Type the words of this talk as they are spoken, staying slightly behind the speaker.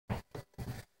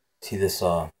See this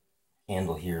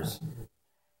handle here's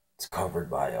it's covered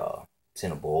by it's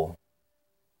in a bowl.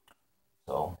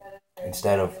 So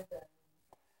instead of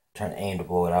trying to aim to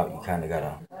blow it out, you kind of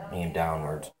gotta aim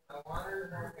downwards.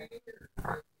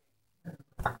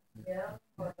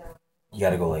 You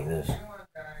gotta go like this.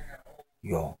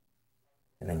 You go,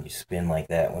 and then you spin like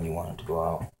that when you want it to go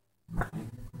out.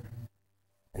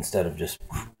 Instead of just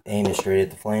aiming straight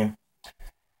at the flame.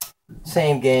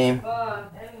 Same game,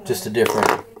 just a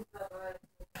different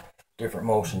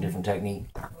motion, different technique.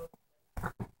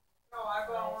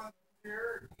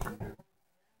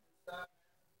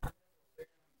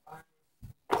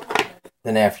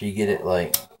 Then after you get it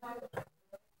like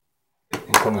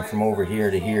coming from over here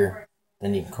to here,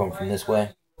 then you can come from this way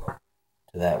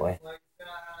to that way. What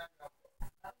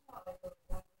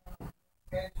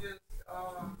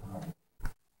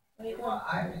are you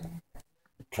doing?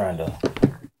 Trying to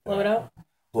Blow it out?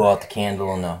 blow out the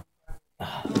candle and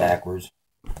backwards.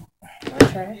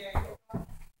 I'll try.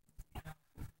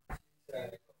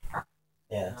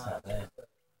 Yeah, that's not bad.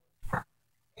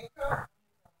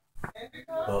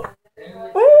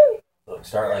 Look,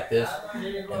 start like this, and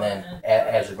then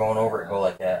as you're going over it, go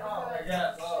like that.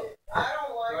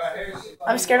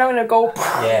 I'm scared I'm gonna go.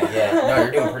 Yeah. No,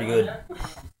 you're doing pretty good.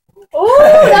 Oh,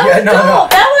 that was Yeah, no,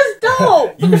 dope. That was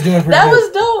dope. You was doing pretty That good.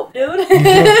 was dope, dude. You was doing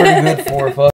pretty good for a fuck.